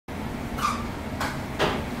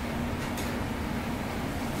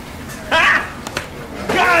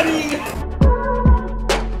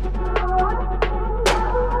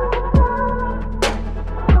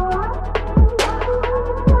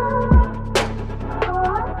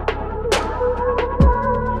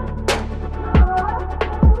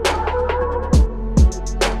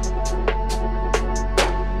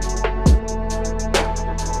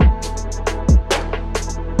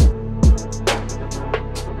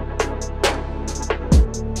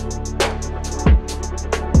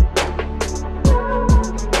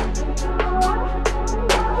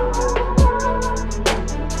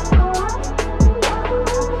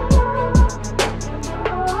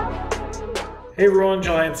Hey everyone,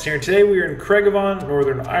 Joel Hansen here. Today we are in Craigavon,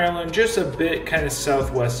 Northern Ireland, just a bit kind of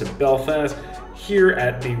southwest of Belfast, here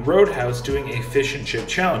at the Roadhouse doing a fish and chip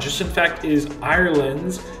challenge. This in fact is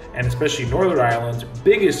Ireland's, and especially Northern Ireland's,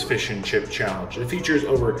 biggest fish and chip challenge. It features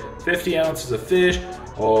over 50 ounces of fish,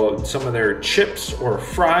 some of their chips or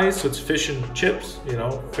fries, so it's fish and chips, you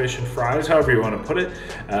know, fish and fries, however you want to put it.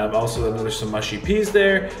 Also, there's some mushy peas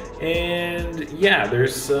there, and yeah,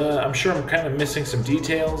 there's, I'm sure I'm kind of missing some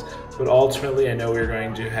details, but ultimately I know we're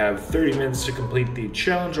going to have 30 minutes to complete the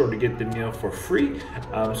challenge or to get the meal for free.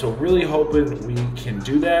 So really hoping we can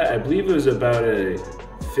do that. I believe it was about a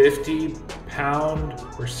 50-pound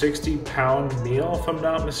or 60-pound meal, if I'm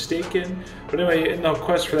not mistaken. But anyway, in the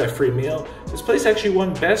quest for that free meal, this place actually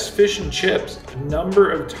won Best Fish and Chips a number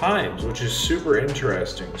of times, which is super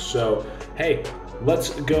interesting. So, hey,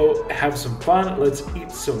 let's go have some fun. Let's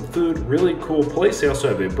eat some food. Really cool place. They also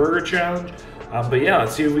have a burger challenge. But yeah,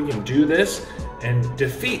 let's see if we can do this and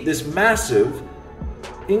defeat this massive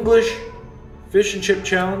English fish and chip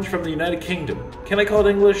challenge from the United Kingdom. Can I call it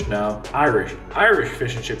English? No, Irish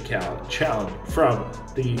fish and chip challenge from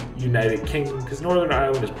the United Kingdom, because Northern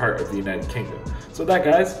Ireland is part of the United Kingdom. So that,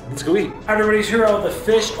 guys, let's go eat. Everybody's hero, the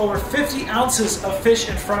fish, over 50 ounces of fish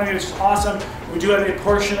in front of you, which is awesome. We do have a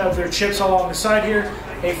portion of their chips along the side here,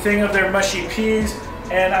 a thing of their mushy peas,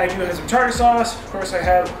 and I do have some tartar sauce. Of course, I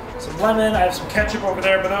have some lemon, I have some ketchup over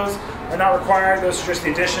there, but those are not required. Those are just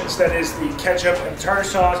the additions. That is the ketchup and tartar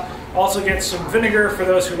sauce. Also get some vinegar for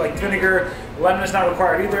those who like vinegar. Lemon is not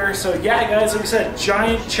required either. So yeah, guys, like I said,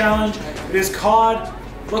 giant challenge. It is cod.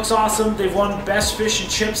 Looks awesome. They've won Best Fish and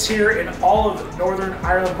Chips here in all of Northern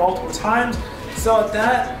Ireland multiple times. So at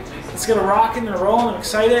that, let's get a rocking and a rolling. I'm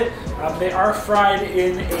excited. They are fried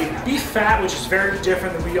in a beef fat, which is very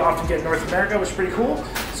different than we often get in North America, which is pretty cool.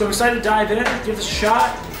 So I'm excited to dive in, give this a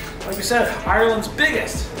shot. Like we said, Ireland's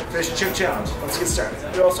biggest fish and chip challenge. Let's get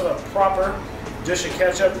started. We also have a proper dish of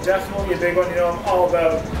ketchup, definitely a big one. You know, I'm all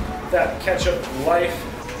about that ketchup life.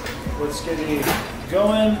 Let's get it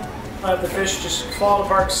going. The fish just fall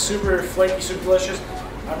apart, super flaky, super delicious.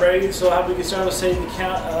 I'm ready, so how do we get started? Let's say the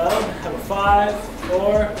count of, have a 5,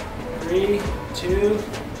 4, 3, 2,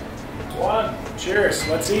 1. Cheers,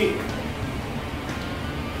 let's eat.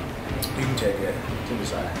 You can take it to the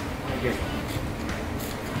side. Okay.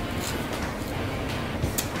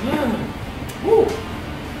 Woo!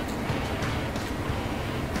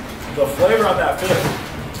 The flavor on that fish.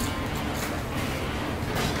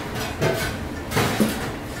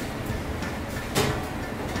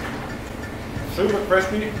 Super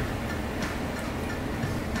crispy,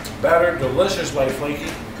 battered, delicious, light flaky.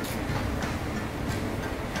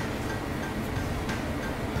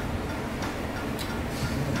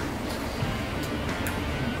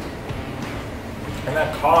 And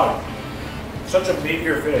that cod, such a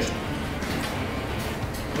meatier fish.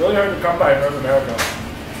 Really hard to come by in North America.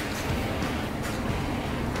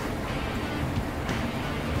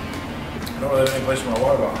 I don't really have any place for my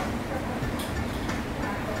water bottle.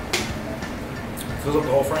 Fills up the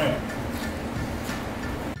whole frame.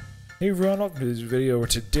 Hey everyone, welcome to this video where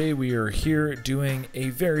today we are here doing a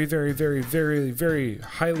very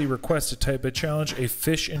highly requested type of challenge, a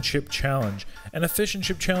fish and chip challenge, and a fish and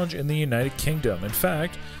chip challenge in the United Kingdom. In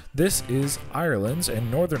fact, this is Ireland's and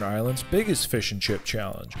Northern Ireland's biggest fish and chip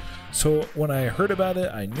challenge. So when I heard about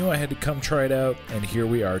it, I knew I had to come try it out, and here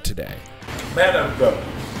we are today. Man, I'm good.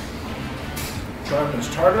 Trying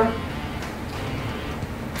this tartar.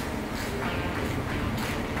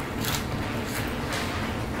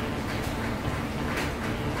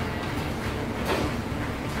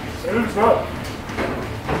 It is good.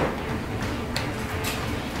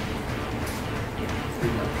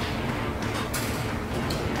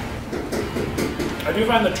 I do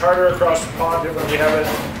find the tartar across the pond different than we have it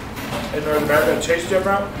in North America. It tastes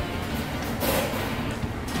different.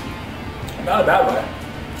 Not a bad way.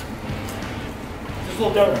 Just a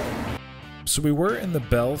little different. So we were in the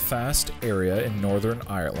Belfast area in Northern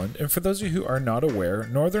Ireland, and for those of you who are not aware,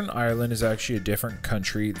 Northern Ireland is actually a different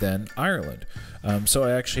country than Ireland. So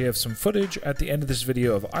I actually have some footage at the end of this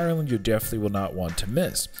video of Ireland you definitely will not want to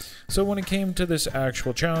miss. So when it came to this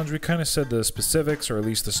actual challenge, we kind of said the specifics, or at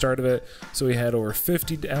least the start of it. So we had over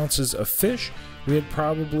 50 ounces of fish, we had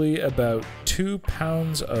probably about 2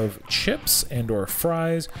 pounds of chips and or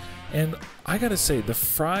fries, and I gotta say, the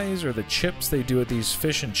fries or the chips they do at these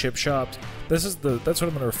fish and chip shops, that's what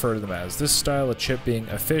I'm gonna refer to them as. This style of chip being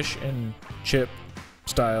a fish and chip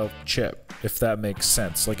style chip, if that makes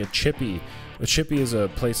sense. Like a chippy. A chippy is a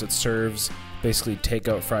place that serves basically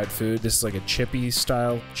takeout fried food. This is like a chippy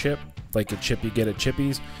style chip, like a chip you get at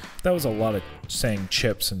Chippies. That was a lot of saying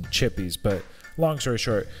chips and chippies, but long story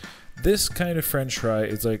short, This kind of French fry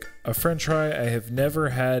is like a French fry I have never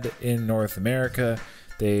had in North America.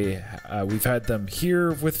 We've had them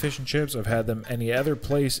here with fish and chips. I've had them any other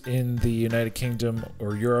place in the United Kingdom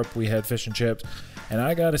or Europe. We had fish and chips, and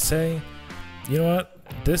I gotta say, you know what?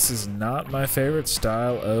 This is not my favorite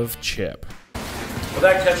style of chip. Well,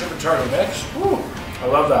 that ketchup and tartar mix, woo, I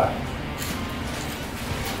love that.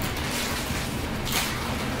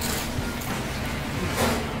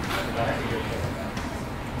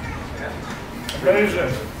 Amazing.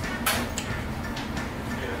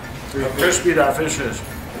 How crispy that fish is.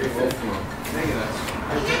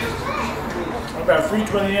 I'm about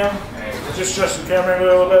 320 M. Just the camera a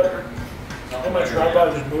little bit. How much drop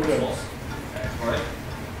out just move it.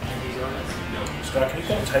 Scott, can you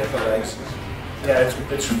kind of tighten the legs? Yeah,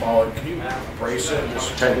 it's falling. Can you brace it?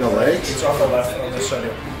 Just tighten the legs? It's on the left, on this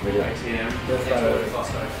side. It's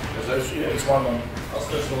one of them.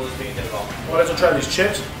 Well, let's try these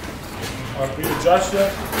chips. I'll readjust it.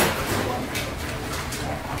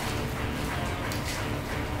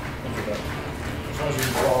 As long as you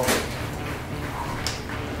can fall.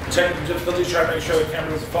 Technical difficulties, try to make sure the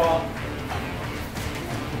camera doesn't fall.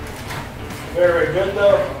 Very, very good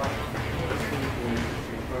though.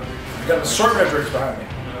 You got the assortment of drinks behind me.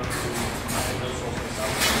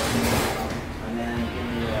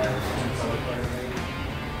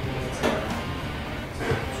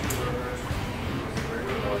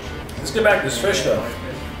 Let's get back to this fish though.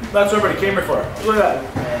 That's what everybody came here for. Look at that.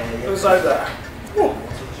 Look at the size of that. Woo.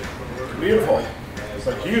 Beautiful. It's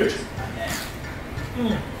like huge.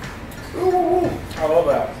 Ooh, I love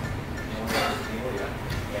that.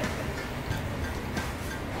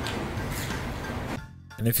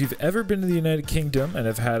 And if you've ever been to the United Kingdom and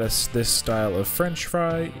have had this style of French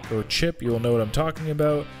fry or chip, you'll know what I'm talking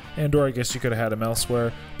about, and or I guess you could have had them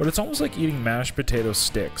elsewhere, but it's almost like eating mashed potato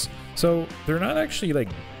sticks. So they're not actually like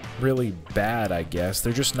really bad, I guess.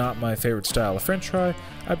 They're just not my favorite style of French fry.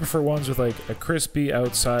 I prefer ones with like a crispy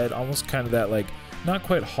outside, almost kind of that like not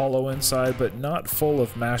quite hollow inside, but not full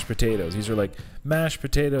of mashed potatoes. These are like mashed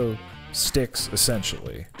potato sticks,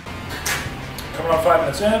 essentially. Coming on 5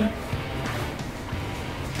 minutes in.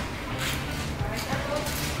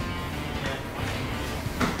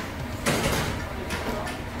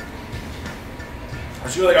 I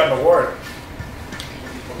feel like I'm an award.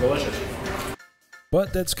 Delicious.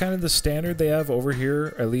 But that's kind of the standard they have over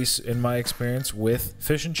here, at least in my experience, with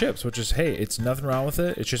fish and chips, which is, hey, it's nothing wrong with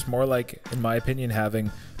it. It's just more like, in my opinion, having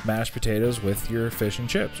mashed potatoes with your fish and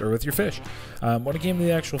chips, or with your fish. When it came to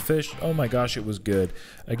the actual fish, oh my gosh, it was good.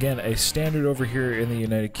 Again, a standard over here in the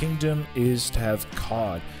United Kingdom is to have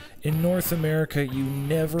cod. In North America, you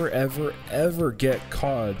never, ever, ever get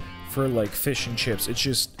cod for like fish and chips. It's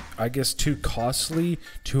just, I guess, too costly,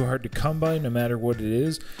 too hard to come by no matter what it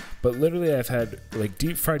is. But literally I've had like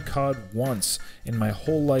deep fried cod once in my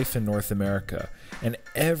whole life in North America, and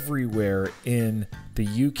everywhere in the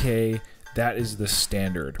UK that is the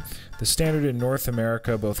standard. The standard in North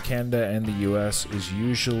America, both Canada and the US, is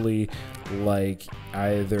usually like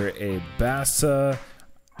either a bassa,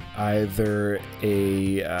 either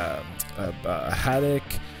a haddock,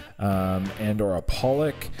 and or a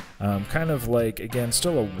pollock, kind of like, again,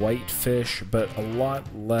 still a white fish, but a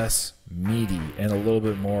lot less meaty and a little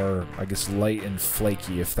bit more, I guess, light and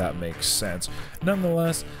flaky, if that makes sense.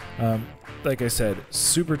 Nonetheless, like I said,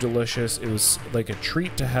 super delicious. It was like a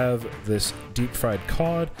treat to have this deep fried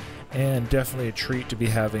cod, and definitely a treat to be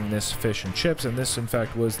having this fish and chips. And this, in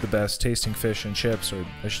fact, was the best tasting fish and chips, or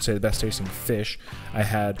I should say the best tasting fish I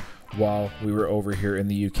had while we were over here in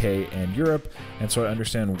the UK and Europe, and so I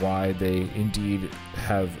understand why they indeed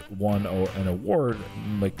have won an award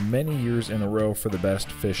like many years in a row for the best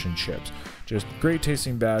fish and chips. Just great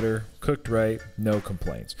tasting batter, cooked right, no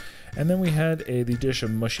complaints. And then we had the dish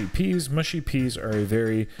of mushy peas. Mushy peas are a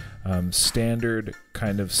very standard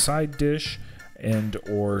kind of side dish and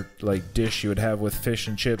or like dish you would have with fish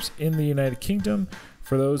and chips in the United Kingdom.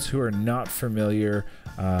 For those who are not familiar,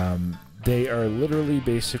 they are literally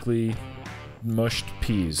basically mushed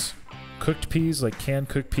peas. Cooked peas, like canned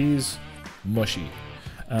cooked peas, mushy.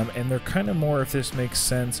 And they're kind of more, if this makes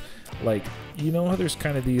sense, like, you know how there's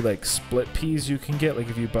kind of the like split peas you can get? Like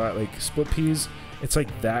if you buy like split peas, it's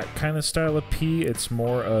like that kind of style of pea. It's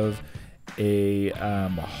more of a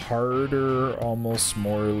harder, almost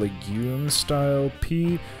more legume style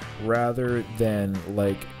pea, rather than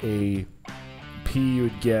like a pea you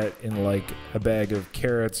would get in like a bag of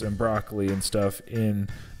carrots and broccoli and stuff in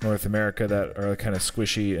North America that are kind of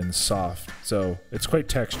squishy and soft. So it's quite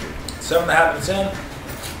textured. 7.5 minutes in.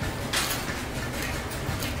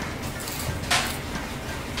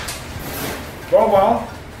 Going well.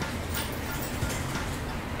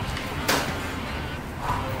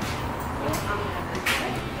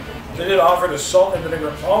 They did offer to salt and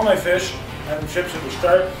vinegar all my fish and chips at the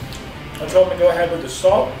start. I told them to go ahead with the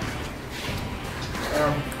salt.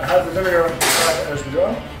 I have the vinegar as we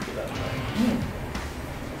go.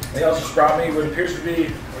 They also just brought me what appears to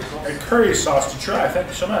be a curry sauce to try. Thank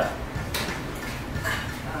you so much.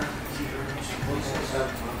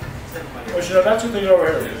 Well, you know, that's what they do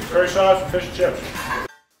over here. Curry sauce and fish and chips.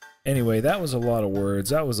 Anyway, that was a lot of words.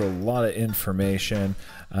 That was a lot of information.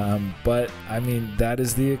 But I mean, that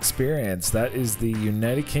is the experience. That is the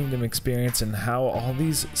United Kingdom experience, and how all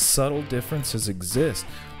these subtle differences exist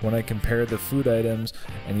when I compare the food items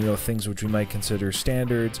and, you know, things which we might consider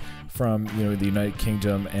standards from, you know, the United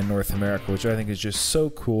Kingdom and North America, which I think is just so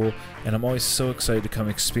cool. And I'm always so excited to come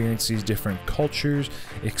experience these different cultures,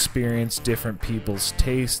 experience different people's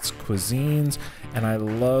tastes, cuisines, and I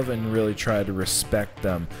love and really try to respect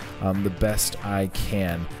them the best I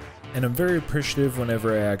can. And I'm very appreciative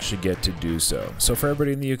whenever I actually get to do so. So for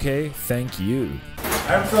everybody in the UK, thank you.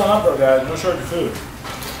 I'm filling up though, guys. No shortage of food.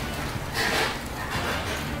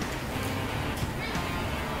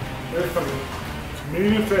 There's some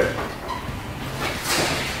medium fish.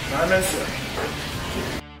 9 minutes in.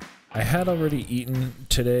 I had already eaten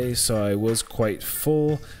today, so I was quite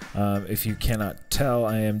full. If you cannot tell,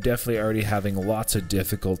 I am definitely already having lots of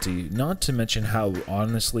difficulty, not to mention how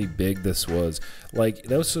honestly big this was. Like,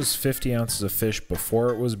 this was 50 ounces of fish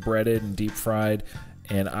before it was breaded and deep fried,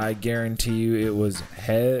 and I guarantee you it was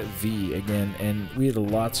heavy again, and we had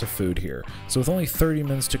lots of food here. So with only 30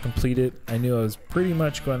 minutes to complete it, I knew I was pretty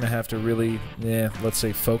much going to have to really, let's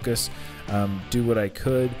say focus, do what I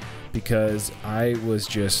could, because I was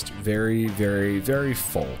just very, very, very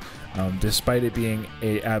full, despite it being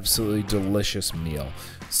a absolutely delicious meal.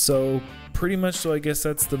 So pretty much, so I guess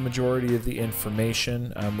that's the majority of the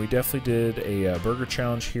information. We definitely did a burger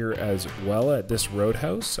challenge here as well at this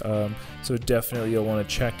roadhouse, so definitely you'll want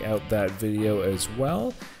to check out that video as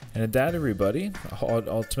well. And at that, everybody,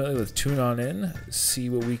 ultimately let's tune on in, see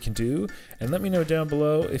what we can do, and let me know down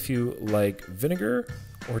below if you like vinegar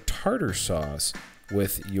or tartar sauce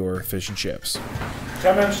with your fish and chips.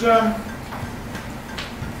 10 minutes in.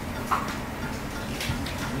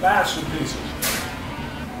 Massive pieces.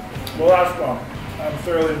 Well, that's fun. I'm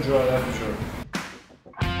thoroughly enjoying that for sure.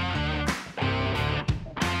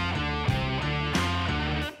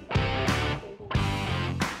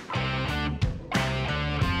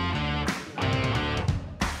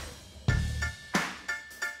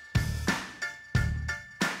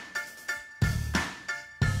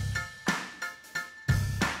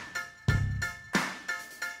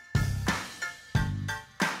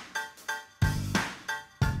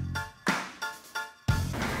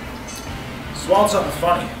 Swallowed something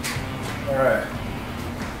funny. Alright.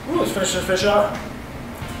 Ooh, let's finish this fish out.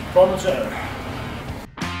 12 minutes in.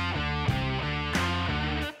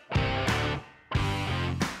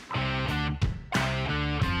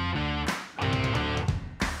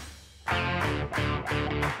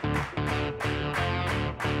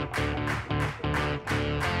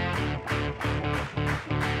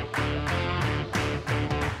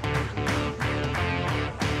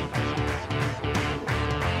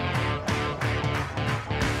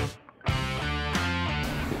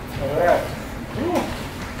 Alright.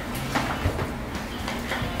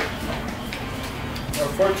 We're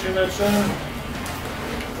 14 minutes in.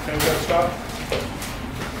 Can we gotta stop?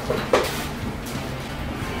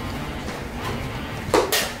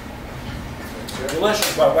 It's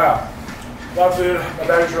delicious, but wow. Love food. My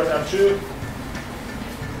battery's running down too.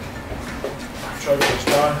 Try to get this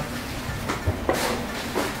done.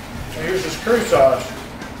 And here's this curry sauce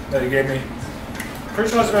that he gave me. Curry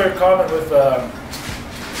sauce is very common with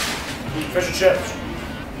fish and chips.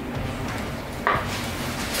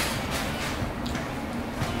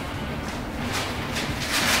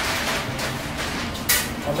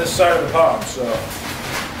 On this side of the pot, so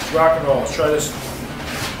let's rock and roll. Let's try this.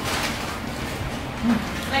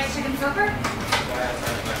 Nice chicken silver?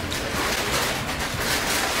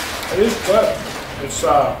 It is good. It's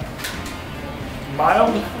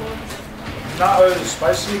mild, not really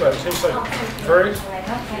spicy, but it tastes like curry.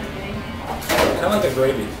 Kind of like a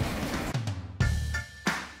gravy.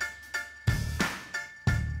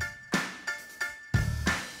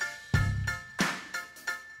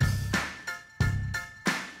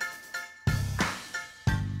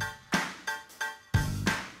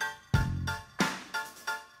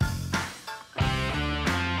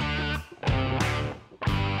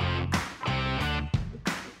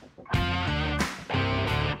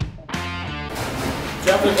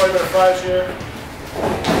 Definitely quite a bit of fries here.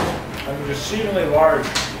 And they're exceedingly large.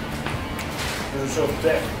 They're so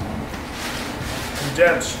thick and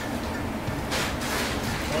dense.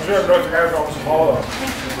 I'm sure Northern Ireland almost all of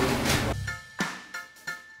them.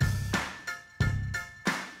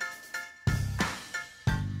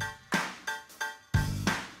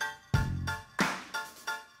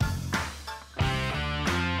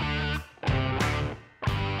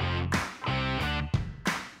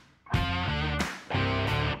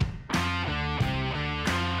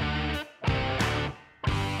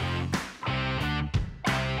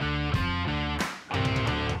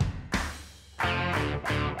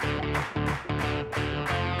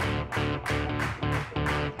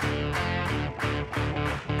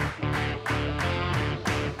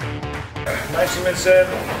 Nice minutes in.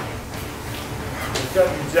 We've got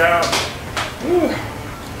them down. Woo.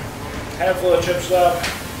 Handful of chips left.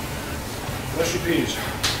 Mushy peas.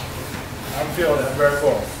 I'm feeling it. I'm very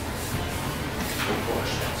full.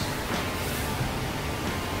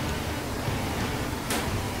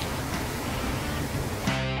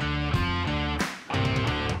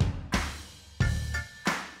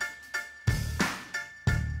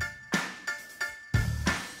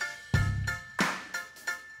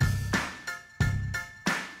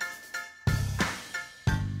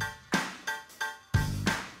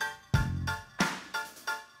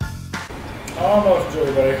 Almost,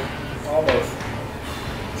 everybody. Almost.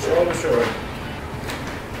 Shoulder to shoulder.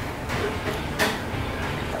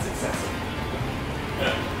 That's excessive.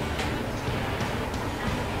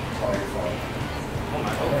 It's all your fault. Oh my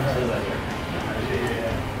God.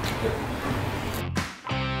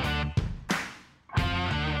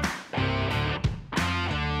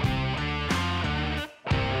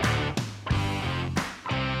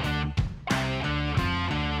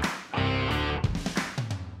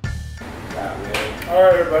 All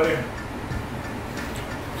right, everybody.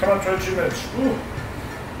 Come on, 22 minutes. Woo.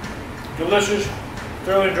 Delicious.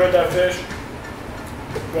 Thoroughly enjoyed that fish.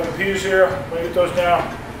 Got the peas here. I'm gonna get those now.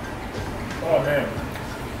 Oh man,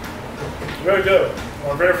 very good.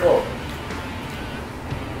 I'm very full.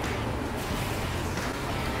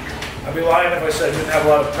 I'd be lying if I said I didn't have a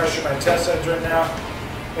lot of pressure in my intestines right now.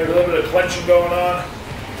 Maybe a little bit of clenching going on.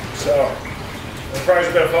 So, I'm probably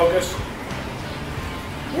a bit of focus.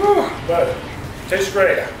 Woo, but it tastes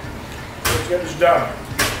great. Let's get this done.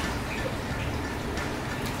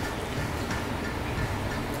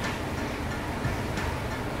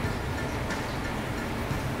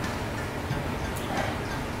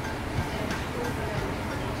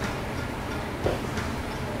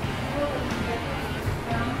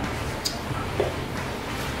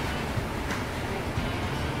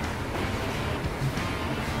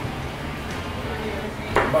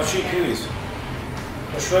 Mushy peas.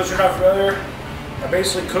 Which, for those who are not familiar, are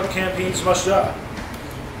basically cooked canned peas mushed up.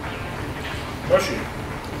 Mushy.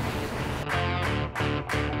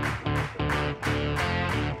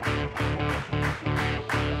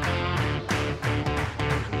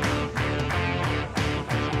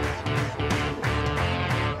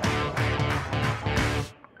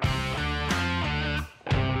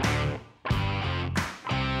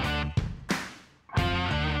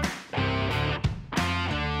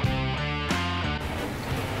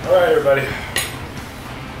 All right, everybody.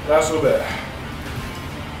 Last little bit.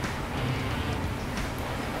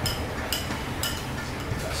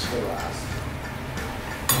 That's for last.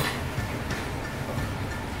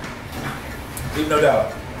 Leave no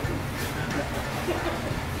doubt.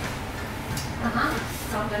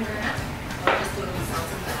 Sound under it. Or just doing the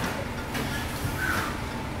sounds of that.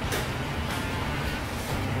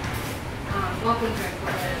 Welcome drink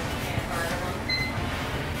with it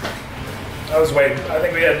and I was waiting. I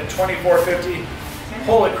think we had 24.50.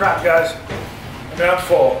 Holy crap, guys. I mean, I'm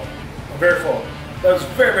full. I'm very full. That was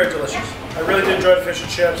very, very delicious. I really did enjoy the fish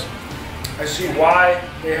and chips. I see why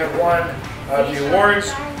they have won the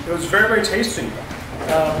awards. It was very, very tasty.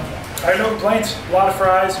 I had no complaints. A lot of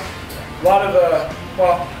fries. A lot of,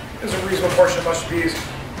 well, there's a reasonable portion of mushy peas.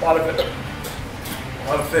 A lot of it. A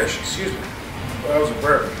lot of fish. Excuse me. Well, that was a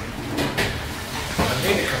burp. I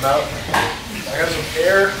need to come out. I got some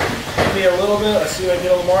air in me a little bit. Let's see if I can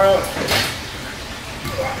get a little more out.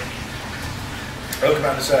 I'll come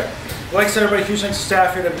out in a sec. Like I said, everybody, huge thanks to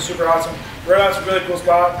staff here. They've been super awesome. We're at a really cool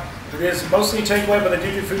spot. It is mostly takeaway, but they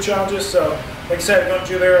do food challenges. So, like I said, if you don't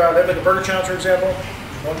do they have like a burger challenge, for example.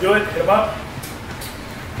 Don't do it, hit them up.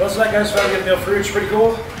 Most of that, guys, if I get a meal free, which is pretty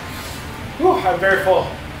cool. Whew, I'm very full.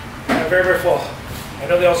 I'm very, very full. I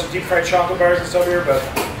know they also deep fried chocolate bars and stuff here, but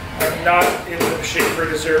I'm not in the shape for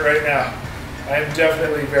dessert right now. I'm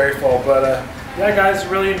definitely very full, but yeah, guys,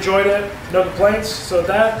 really enjoyed it. No complaints. So with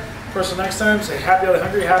that, of course, the next time, say happy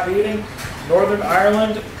hungry, happy eating. Northern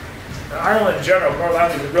Ireland, and Ireland in general, Northern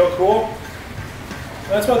Ireland is real cool.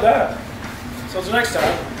 And that's about that. So until next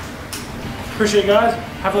time, appreciate it, guys.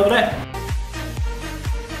 Have a little day.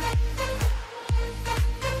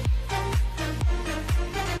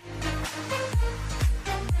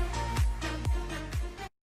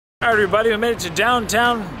 All right, everybody, we made it to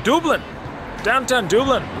downtown Dublin. Downtown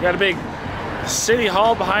Dublin. We got a big city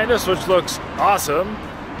hall behind us, which looks awesome.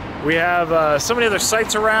 We have so many other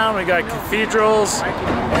sites around. We got cathedrals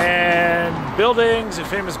and buildings and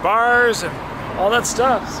famous bars and all that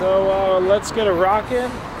stuff. So let's get a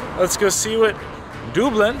rockin'. Let's go see what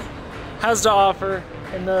Dublin has to offer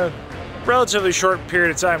in the relatively short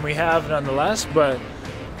period of time we have, nonetheless, but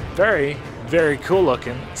very, very cool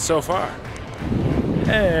looking so far.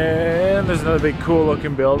 And there's another big cool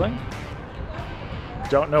looking building.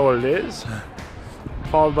 Don't know what it is.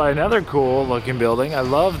 Followed by another cool looking building. I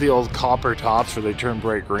love the old copper tops where they turn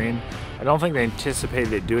bright green. I don't think they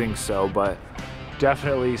anticipated it doing so, but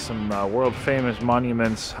definitely some world famous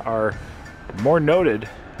monuments are more noted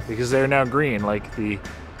because they're now green, like the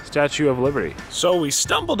Statue of Liberty. So we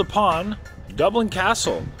stumbled upon Dublin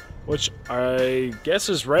Castle, which I guess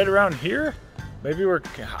is right around here. Maybe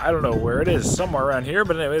I don't know where it is, somewhere around here,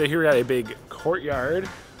 but anyway, here we got a big courtyard,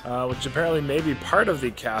 which apparently may be part of the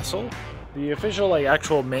castle. The official, like,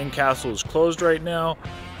 actual main castle is closed right now,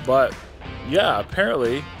 but yeah,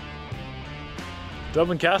 apparently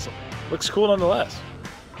Dublin Castle looks cool nonetheless.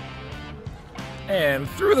 And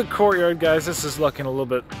through the courtyard, guys, this is looking a little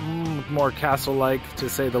bit more castle-like, to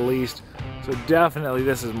say the least. So definitely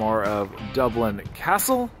this is more of Dublin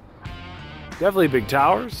Castle. Definitely big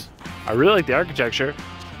towers. I really like the architecture.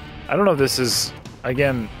 I don't know if this is,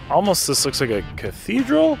 again, almost this looks like a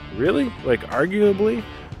cathedral, really, like arguably.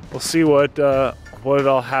 We'll see what it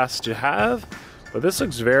all has to have. But this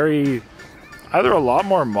looks very, either a lot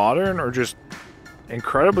more modern or just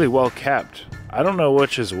incredibly well kept. I don't know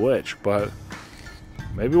which is which, but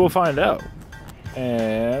maybe we'll find out.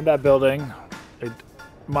 And that building,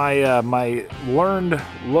 my learned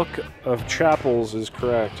look of chapels is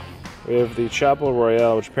correct. We have the Chapel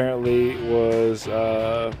Royale, which apparently was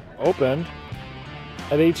opened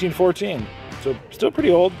at 1814. So still pretty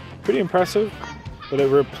old, pretty impressive, but it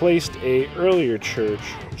replaced a earlier church,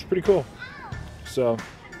 which is pretty cool. So,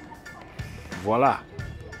 voila.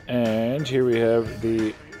 And here we have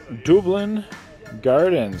the Dublin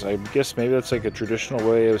Gardens. I guess maybe that's like a traditional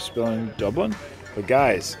way of spelling Dublin. But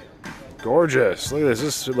guys, gorgeous. Look at this.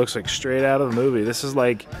 This looks like straight out of the movie. This is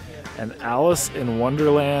like an Alice in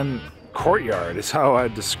Wonderland courtyard is how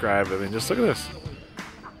I'd describe it. I mean, just look at this.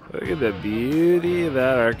 Look at the beauty of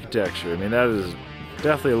that architecture. I mean, that is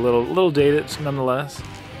definitely a little dated nonetheless.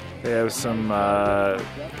 They have some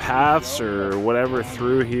paths or whatever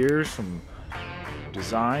through here, some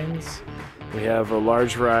designs. We have a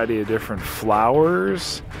large variety of different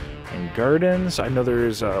flowers and gardens. I know there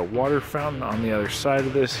is a water fountain on the other side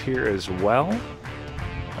of this here as well.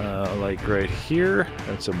 Like right here,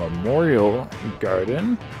 that's a memorial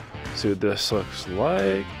garden. See what this looks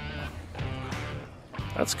like.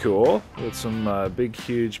 That's cool. With some big,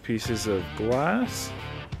 huge pieces of glass.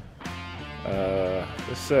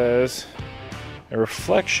 This says, a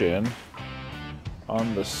reflection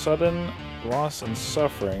on the sudden loss and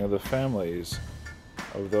suffering of the families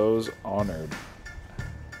of those honored.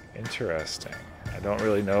 Interesting. I don't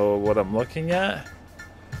really know what I'm looking at,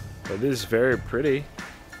 but it is very pretty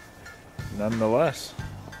nonetheless.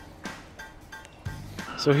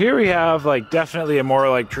 So here we have like definitely a more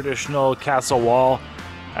like traditional castle wall.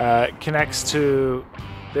 Connects to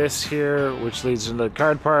this here, which leads into the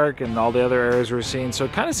card park and all the other areas we're seeing. So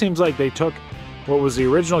it kind of seems like they took what was the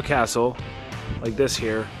original castle, like this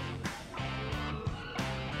here,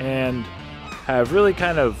 and have really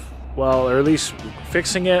kind of, well, or at least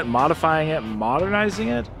fixing it, modifying it, modernizing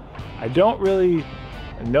it. I don't really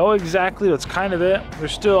know exactly. That's kind of it.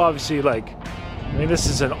 There's still obviously like, I mean, this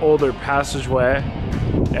is an older passageway,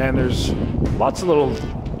 and there's lots of little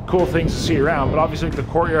cool things to see around, but obviously the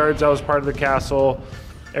courtyards, that was part of the castle,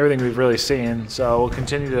 everything we've really seen. So we'll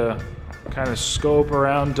continue to kind of scope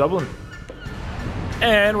around Dublin.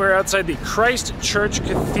 And we're outside the Christ Church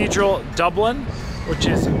Cathedral, Dublin, which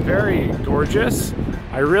is very gorgeous.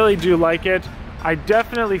 I really do like it. I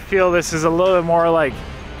definitely feel this is a little bit more like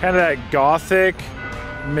kind of that Gothic,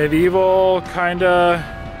 medieval kind of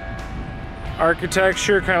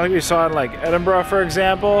architecture, kind of like we saw in like Edinburgh, for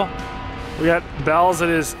example. We got bells. It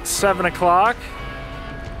is 7 o'clock.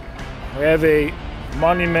 We have a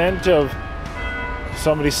monument of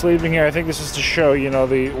somebody sleeping here. I think this is to show, you know,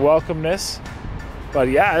 the welcomeness. But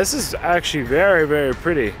yeah, this is actually very, very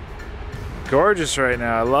pretty. Gorgeous right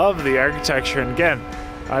now. I love the architecture. And again,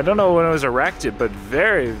 I don't know when it was erected, but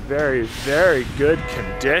very, very, very good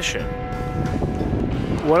condition.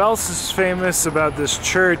 what else is famous about this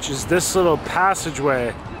church is this little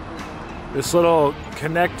passageway, this little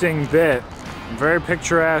connecting bit, very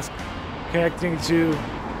picturesque, connecting to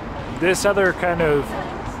this other kind of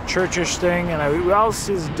churchish thing. And what else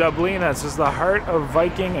is Dublin? This is the heart of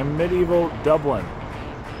Viking and medieval Dublin.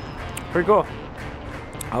 Pretty cool.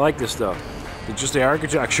 I like this though. Just the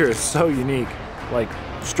architecture is so unique, like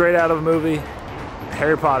straight out of a movie,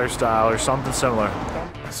 Harry Potter style or something similar.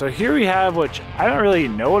 So here we have, which I don't really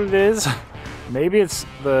know what it is. Maybe it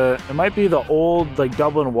might be the old like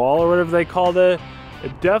Dublin Wall or whatever they called it.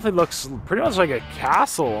 It definitely looks pretty much like a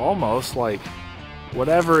castle, almost like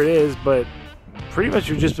whatever it is, but pretty much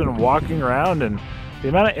we've just been walking around, and the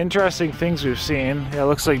amount of interesting things we've seen. Yeah, it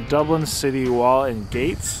looks like Dublin City Wall and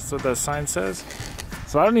Gates, that's what that sign says.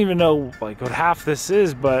 So I don't even know like what half this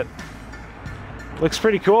is, but looks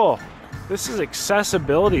pretty cool. This is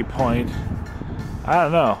accessibility point. I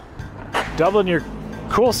don't know. Dublin, you're a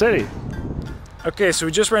cool city. Okay, so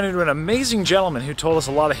we just ran into an amazing gentleman who told us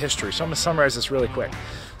a lot of history, so I'm gonna summarize this really quick.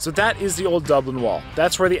 So that is the old Dublin Wall.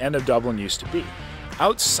 That's where the end of Dublin used to be.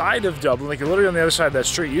 Outside of Dublin, like literally on the other side of that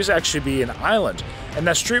street, used to actually be an island. And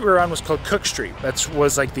that street we were on was called Cook Street. That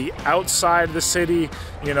was like the outside of the city,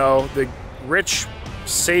 you know, the rich,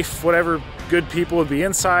 safe, whatever, good people would be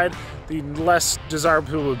inside, the less desirable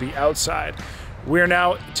people would be outside. We're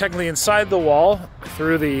now technically inside the wall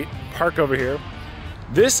through the park over here.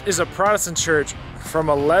 This is a Protestant church from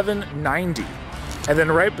 1190. And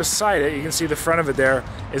then right beside it, you can see the front of it there,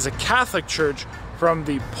 is a Catholic church from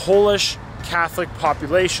the Polish Catholic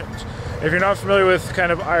populations. If you're not familiar with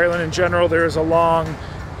kind of Ireland in general, there is a long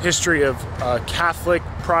history of Catholic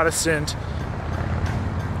Protestant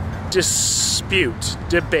dispute,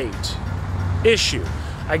 debate, issue,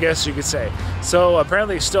 I guess you could say. So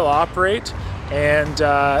apparently they still operate, and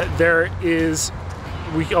there is,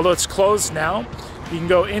 although it's closed now, you can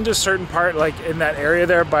go into a certain part, like in that area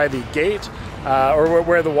there by the gate, or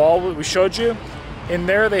where the wall we showed you. In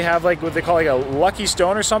there they have like what they call like a lucky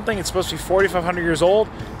stone or something. It's supposed to be 4,500 years old.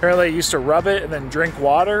 Apparently they used to rub it and then drink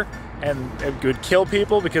water, and it would kill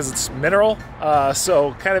people because it's mineral.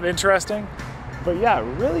 So kind of interesting. But yeah,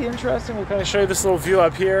 really interesting. We'll kind of show you this little view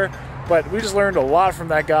up here. But we just learned a lot from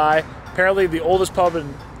that guy. Apparently the oldest pub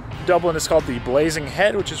in Dublin is called the Blazing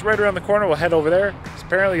Head, which is right around the corner. We'll head over there.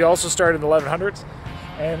 Apparently it also started in the 1100s.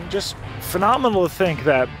 And just phenomenal to think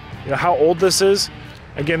that, you know, how old this is.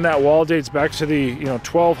 Again, that wall dates back to the, you know,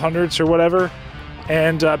 1200s or whatever.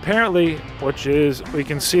 And apparently, which is, we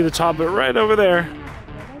can see the top of it right over there,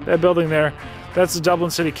 that building there, that's the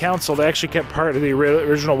Dublin City Council. They actually kept part of the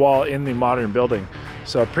original wall in the modern building.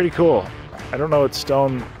 So pretty cool. I don't know what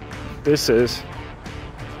stone this is,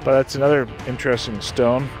 but that's another interesting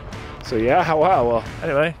stone. So yeah, wow, well,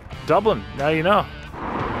 anyway, Dublin, now you know.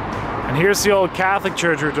 And here's the old Catholic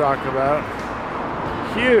church we're talking about.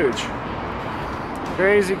 Huge.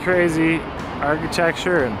 Crazy, crazy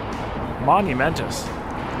architecture and monumentous.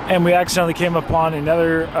 And we accidentally came upon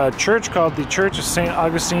another church called the Church of St.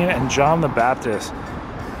 Augustine and John the Baptist.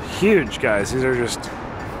 Huge, guys. These are just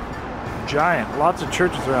giant. Lots of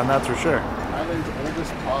churches around, that's for sure. Ireland's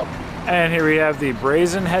oldest pub. And here we have the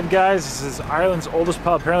Brazen Head, guys. This is Ireland's oldest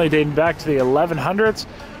pub, apparently dating back to the 1100s.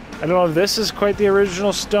 I don't know if this is quite the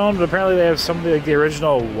original stone, but apparently they have something like the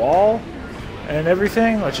original wall and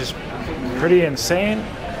everything, which is pretty insane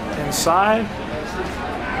inside.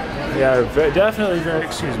 Yeah, definitely very,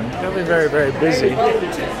 definitely very, very busy,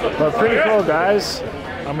 but pretty cool, guys.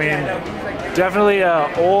 I mean, definitely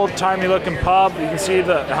a old-timey looking pub. You can see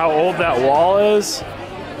how old that wall is.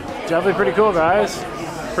 Definitely pretty cool, guys.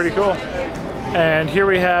 Pretty cool. And here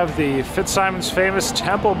we have the Fitzsimon's famous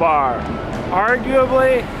Temple Bar.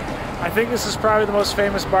 Arguably, I think this is probably the most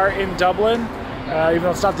famous bar in Dublin. Even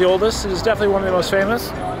though it's not the oldest, it is definitely one of the most famous.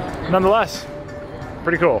 Nonetheless,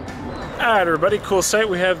 pretty cool. Alright everybody, cool site.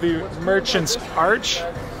 We have the Merchant's Arch.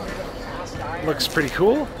 Looks pretty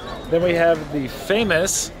cool. Then we have the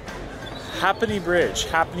famous Happany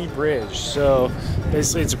Bridge. So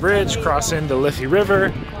basically it's a bridge crossing the Liffey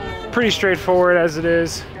River. Pretty straightforward as it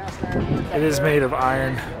is. It is made of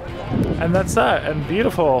iron. And that's that. And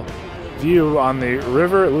beautiful view on the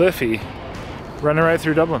River Liffey running right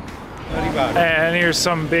through Dublin. And here's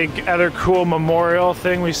some big other cool memorial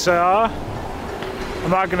thing we saw. I'm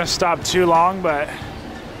not gonna stop too long, but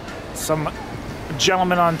some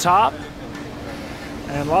gentleman on top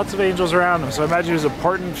and lots of angels around him, so I imagine he was an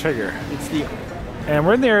important figure. And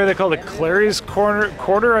we're in the area they call the Clary's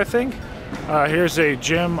Quarter, I think. Here's a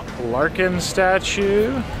Jim Larkin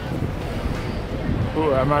statue.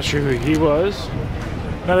 Ooh, I'm not sure who he was.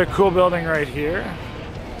 Another cool building right here.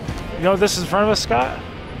 You know what this is in front of us, Scott?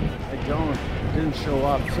 I didn't show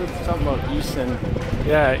up. So it's something about Easton.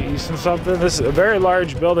 Yeah, Easton something. This is a very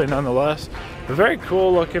large building nonetheless. A very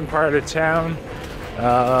cool looking part of town.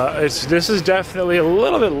 This is definitely a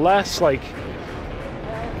little bit less like,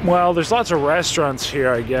 well, there's lots of restaurants here,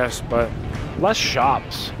 I guess, but less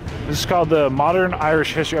shops. This is called the Modern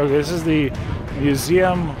Irish History. Okay, this is the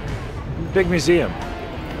museum, big museum.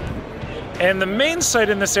 And the main site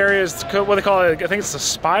in this area is what they call it, I think it's the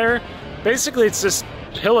spire. Basically, it's this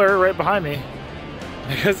pillar right behind me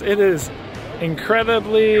because it is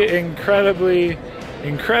incredibly, incredibly,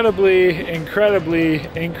 incredibly, incredibly,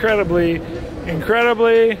 incredibly,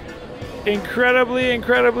 incredibly, incredibly,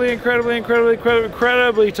 incredibly, incredibly, incredibly,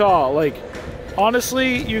 incredibly tall. Like,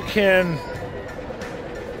 honestly, you can,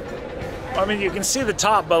 I mean, you can see the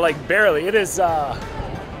top, but like barely. It is,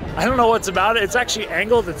 I don't know what's about it. It's actually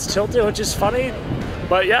angled, it's tilted, which is funny,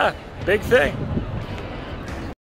 but yeah, big thing.